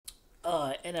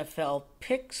NFL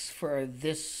picks for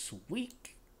this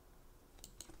week.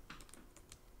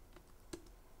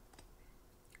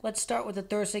 Let's start with the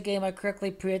Thursday game. I correctly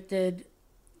predicted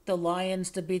the Lions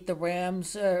to beat the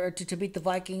Rams, or to beat the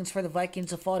Vikings, for the Vikings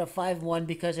to fall to 5-1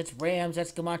 because it's Rams,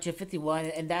 that's Gamache 51,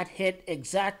 and that hit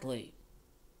exactly.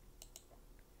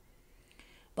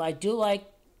 But I do like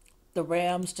the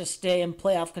Rams to stay in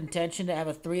playoff contention, to have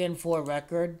a 3-4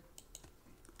 record.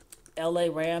 LA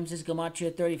Rams is Gamache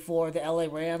at 34. The LA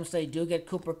Rams, they do get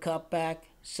Cooper Kupp back,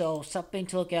 so something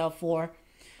to look out for.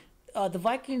 The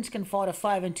Vikings can fall to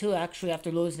 5-2 actually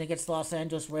after losing against the Los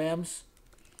Angeles Rams.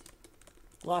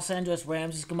 Los Angeles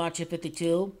Rams is Gamache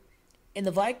 52. In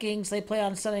the Vikings, they play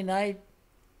on Sunday night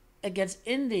against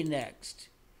Indy next.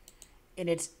 And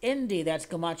it's Indy that's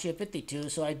Gamache at 52,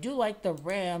 so I do like the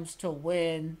Rams to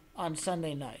win on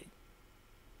Sunday night.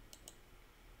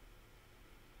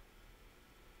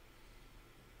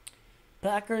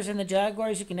 Packers and the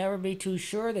Jaguars, you can never be too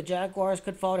sure. The Jaguars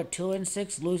could fall to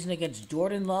 2-6, losing against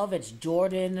Jordan Love. It's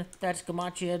Jordan, that's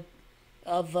Gamache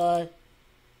of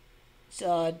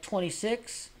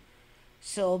 26.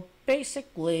 So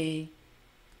basically,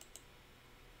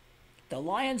 the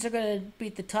Lions are going to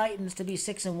beat the Titans to be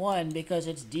 6-1 because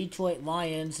it's Detroit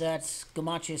Lions, that's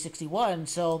Gamache 61.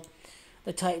 So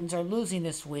the Titans are losing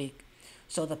this week.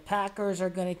 So the Packers are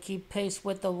going to keep pace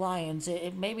with the Lions.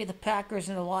 Maybe the Packers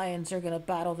and the Lions are going to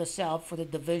battle this out for the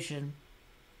division.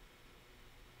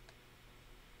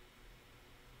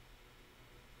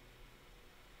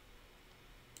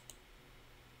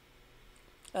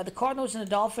 The Cardinals and the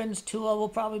Dolphins, Tua will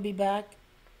probably be back.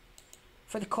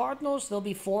 For the Cardinals, they'll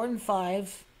be 4-5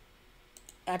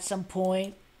 at some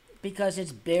point because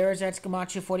it's Bears, that's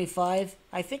Gamache 45.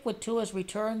 I think with Tua's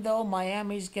return, though,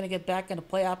 Miami's going to get back in the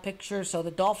playoff picture. So the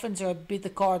Dolphins are going to beat the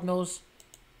Cardinals.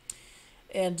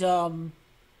 And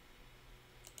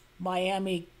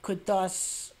Miami could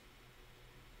thus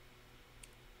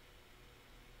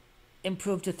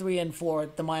improve to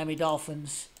 3-4, the Miami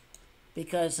Dolphins.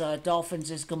 Because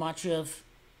Dolphins is Gamache of...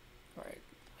 Alright.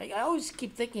 I always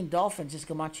keep thinking Dolphins is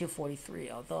Gamache 43,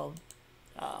 although...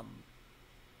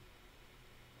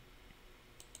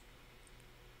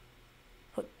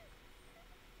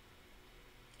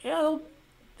 Yeah,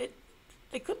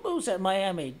 they could lose at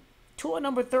Miami. Tua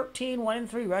number 13,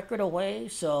 1-3 record away,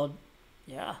 so...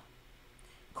 Yeah.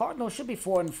 Cardinals should be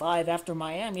 4-5 after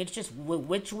Miami. It's just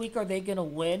which week are they going to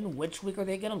win? Which week are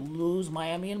they going to lose?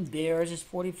 Miami and Bears is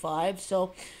 45.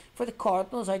 So for the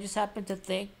Cardinals, I just happen to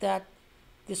think that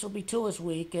this will be Tua's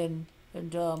week, and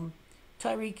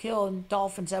Tyreek Hill and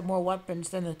Dolphins have more weapons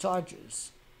than the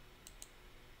Chargers.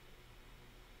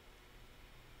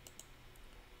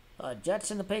 Jets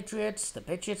and the Patriots. The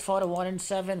Patriots fought a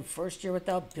 1-7. First year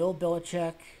without Bill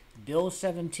Belichick. Bill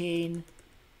 17.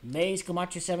 May's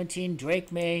Gamache 17,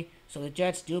 Drake May. So the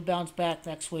Jets do bounce back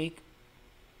next week.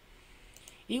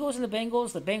 Eagles and the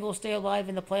Bengals. The Bengals stay alive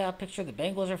in the playoff picture. The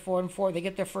Bengals are 4-4. They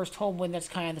get their first home win. That's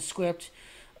kind of the script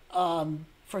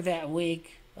for that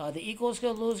week. The Eagles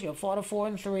going to lose. They'll fall to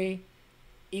 4-3.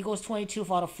 Eagles 22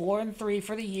 fall to 4-3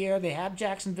 for the year. They have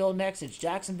Jacksonville next. It's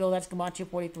Jacksonville. That's Gamache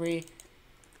 43.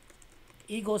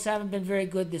 Eagles haven't been very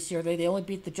good this year. They only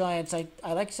beat the Giants. I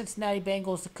like Cincinnati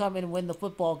Bengals to come in and win the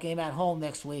football game at home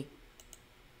next week.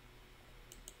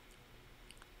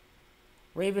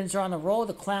 Ravens are on the roll.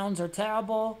 The Clowns are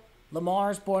terrible.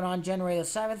 Lamar's born on January the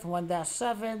 7th,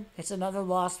 1-7. It's another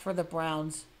loss for the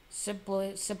Browns.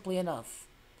 Simply enough.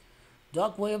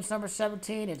 Doug Williams, number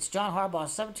 17. It's John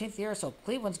Harbaugh's 17th year, so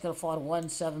Cleveland's going to fall to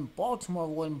 1-7. Baltimore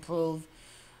will improve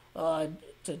to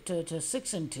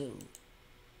 6-2.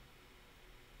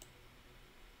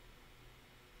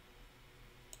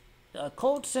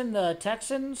 Colts and the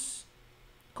Texans.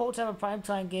 Colts have a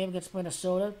primetime game against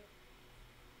Minnesota.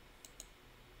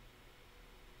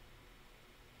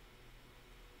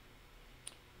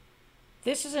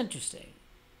 This is interesting.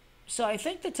 So I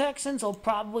think the Texans will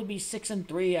probably be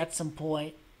 6-3 at some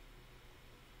point.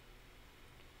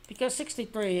 Because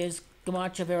 63 is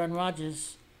Gamache of Aaron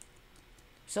Rodgers.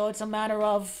 So it's a matter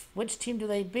of which team do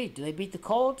they beat? Do they beat the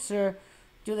Colts, or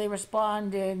do they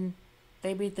respond and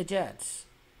they beat the Jets?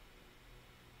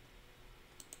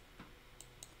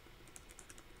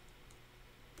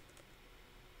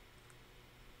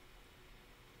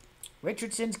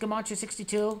 Richardson's Gamache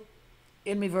 62.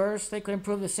 In reverse, they could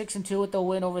improve to 6-2 with the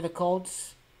win over the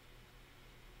Colts.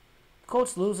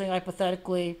 Colts losing,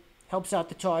 hypothetically, helps out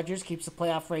the Chargers, keeps the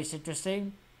playoff race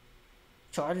interesting.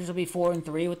 Chargers will be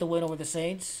 4-3 with the win over the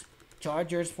Saints.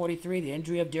 Chargers 43. The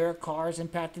injury of Derek Carr is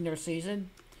impacting their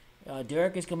season.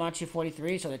 Derek is Gamache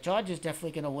 43, so the Chargers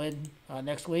definitely going to win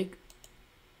next week.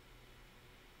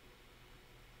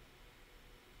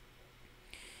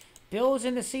 Bills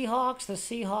and the Seahawks. The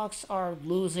Seahawks are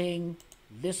losing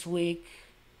this week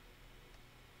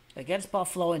against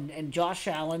Buffalo and Josh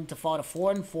Allen to fall to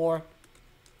 4-4.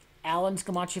 Allen's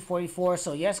Camacho 44.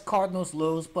 So yes, Cardinals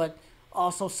lose, but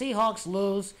also Seahawks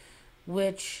lose,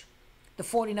 which the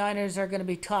 49ers are going to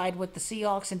be tied with the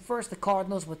Seahawks in first. The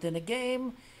Cardinals within a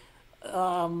game.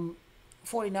 49ers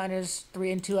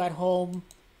 3-2 at home,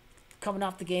 coming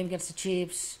off the game against the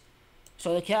Chiefs.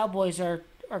 So the Cowboys are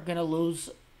going to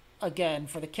lose again.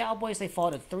 For the Cowboys, they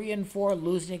fall to 3-4,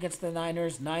 losing against the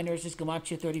Niners. Niners is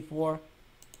Camacho 34.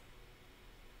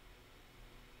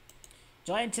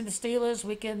 Giants and the Steelers,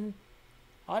 we can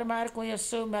automatically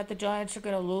assume that the Giants are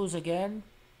going to lose again.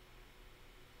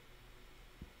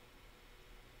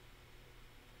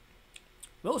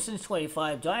 Wilson's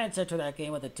 25. Giants enter that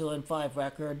game with a 2-5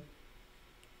 record.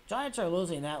 Giants are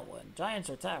losing that one. Giants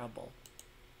are terrible.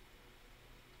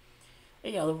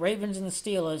 You know, the Ravens and the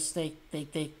Steelers, they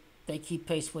keep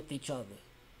pace with each other.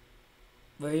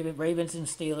 Ravens and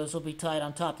Steelers will be tied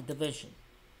on top of the division.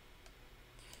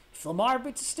 If Lamar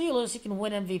beats the Steelers, he can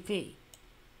win MVP.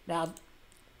 Now,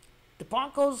 the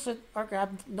Broncos are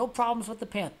having no problems with the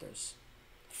Panthers.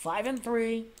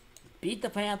 5-3, beat the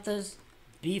Panthers,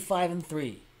 be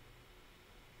 5-3.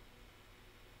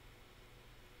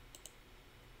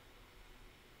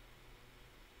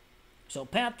 So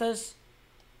Panthers,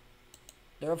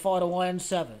 they're fall to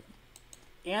 1-7.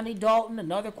 Andy Dalton,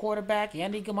 another quarterback.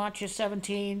 Andy Camacho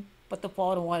 17. But the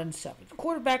fall to 1-7.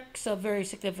 Quarterback's a very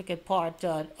significant part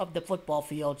of the football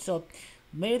field, so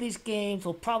many of these games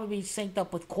will probably be synced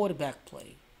up with quarterback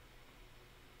play.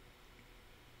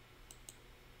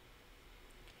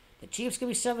 The Chiefs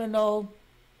gonna be 7-0.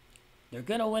 They're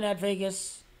gonna win at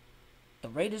Vegas. The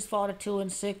Raiders fall to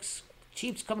 2-6.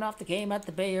 Chiefs coming off the game at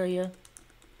the Bay Area.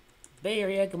 Bay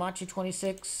Area, Camacho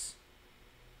 26.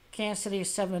 Kansas City is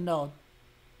 7-0.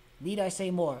 Need I say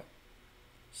more?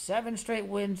 7 straight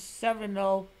wins,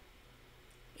 7-0.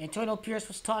 Antonio Pierce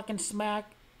was talking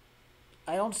smack.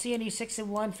 I don't see any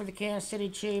 6-1 for the Kansas City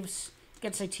Chiefs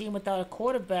against a team without a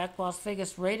quarterback. Las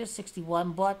Vegas Raiders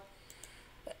 61, but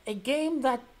a game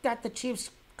that the Chiefs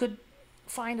could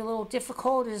find a little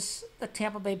difficult is the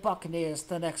Tampa Bay Buccaneers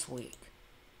the next week.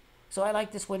 So I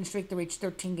like this win streak to reach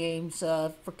 13 games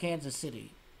for Kansas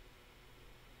City.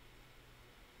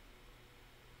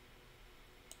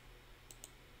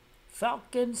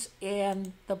 Falcons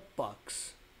and the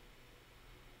Bucs.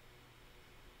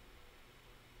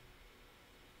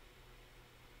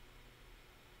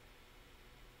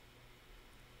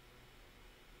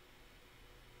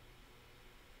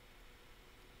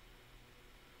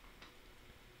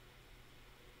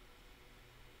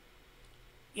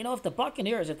 You know, if the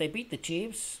Buccaneers, if they beat the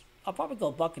Chiefs, I'll probably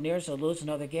go Buccaneers or lose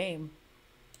another game.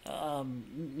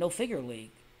 No figure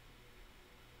league.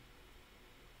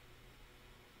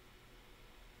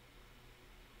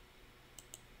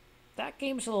 That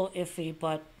game's a little iffy,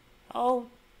 but I'll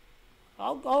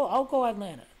go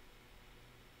Atlanta.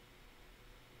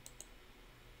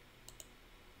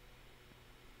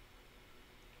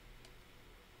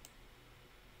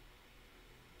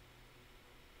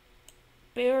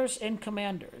 Bears and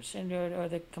Commanders, and are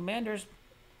the Commanders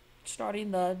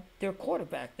starting their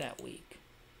quarterback that week.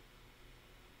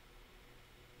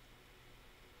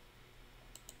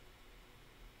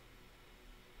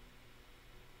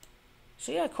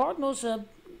 So yeah, Cardinals a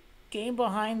game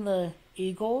behind the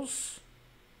Eagles.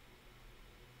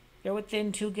 They're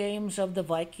within 2 games of the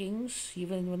Vikings,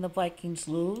 even when the Vikings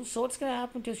lose. So what's going to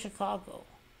happen to Chicago?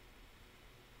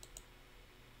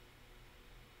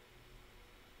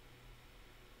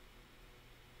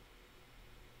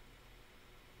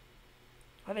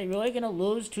 Are they really going to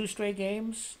lose 2 straight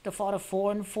games to fall to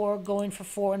 4-4, going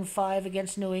for 4-5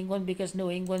 against New England because New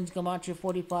England's Camacho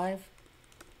 45?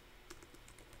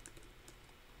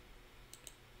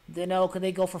 Then could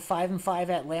they go for 5-5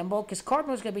 at Lambeau? Because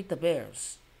Cardinals gonna beat the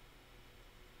Bears.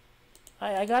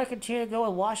 I gotta continue to go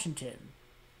with Washington.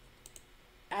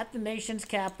 At the nation's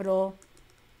capital.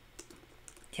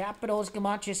 Capitals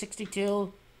Camacho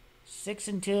 62,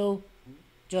 6-2.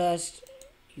 Just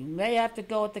you may have to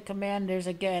go with the Commanders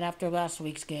again after last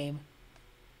week's game.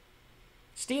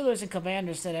 Steelers and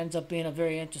Commanders, that ends up being a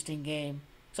very interesting game.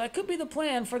 So that could be the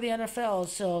plan for the NFL.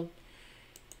 So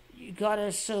you gotta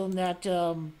assume that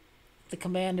the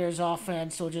Commanders'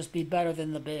 offense will just be better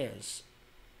than the Bears.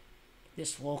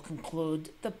 This will conclude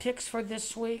the picks for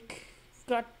this week.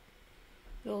 Got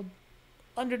the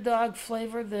underdog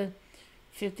flavor, the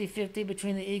 50-50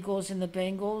 between the Eagles and the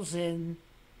Bengals, and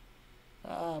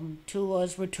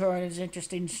Tua's return is an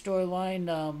interesting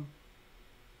storyline.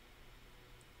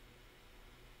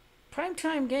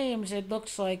 Primetime games, it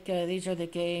looks like these are the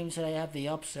games that I have the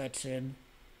upsets in.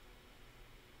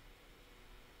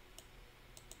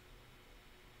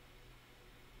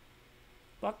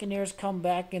 Buccaneers come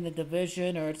back in the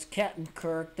division, or it's Captain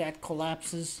Kirk that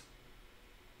collapses.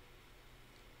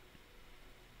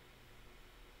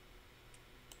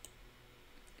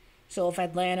 So if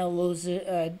Atlanta loses,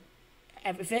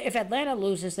 if Atlanta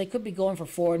loses, they could be going for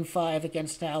 4-5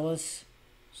 against Dallas.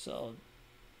 So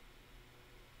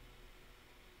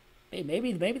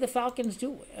maybe the Falcons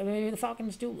do. Maybe the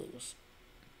Falcons do lose.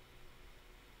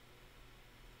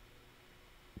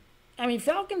 I mean,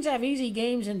 Falcons have easy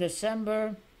games in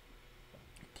December.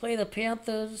 Play the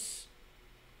Panthers.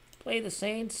 Play the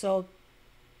Saints. So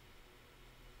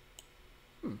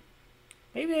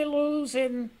maybe they lose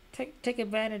and take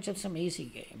advantage of some easy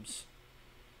games.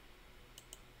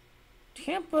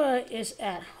 Tampa is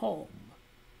at home.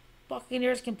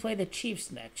 Buccaneers can play the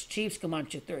Chiefs next. Chiefs come on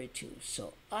to 32.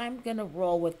 So I'm going to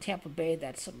roll with Tampa Bay.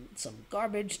 That some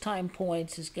garbage time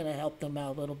points is going to help them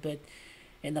out a little bit.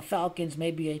 And the Falcons may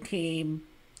be a team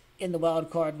in the wild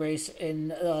card race in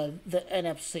the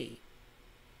NFC.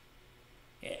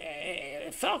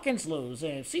 If Falcons lose,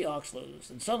 and if Seahawks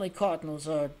lose, and suddenly Cardinals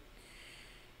are...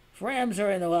 Rams are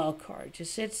in the wild card.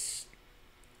 Just it's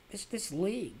this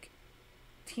league.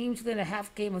 Teams within a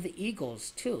half game of the Eagles,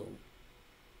 too.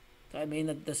 I mean,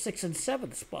 the 6th and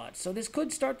 7th spot. So this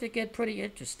could start to get pretty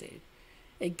interesting.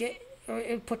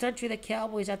 Potentially the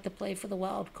Cowboys have to play for the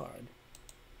wild card.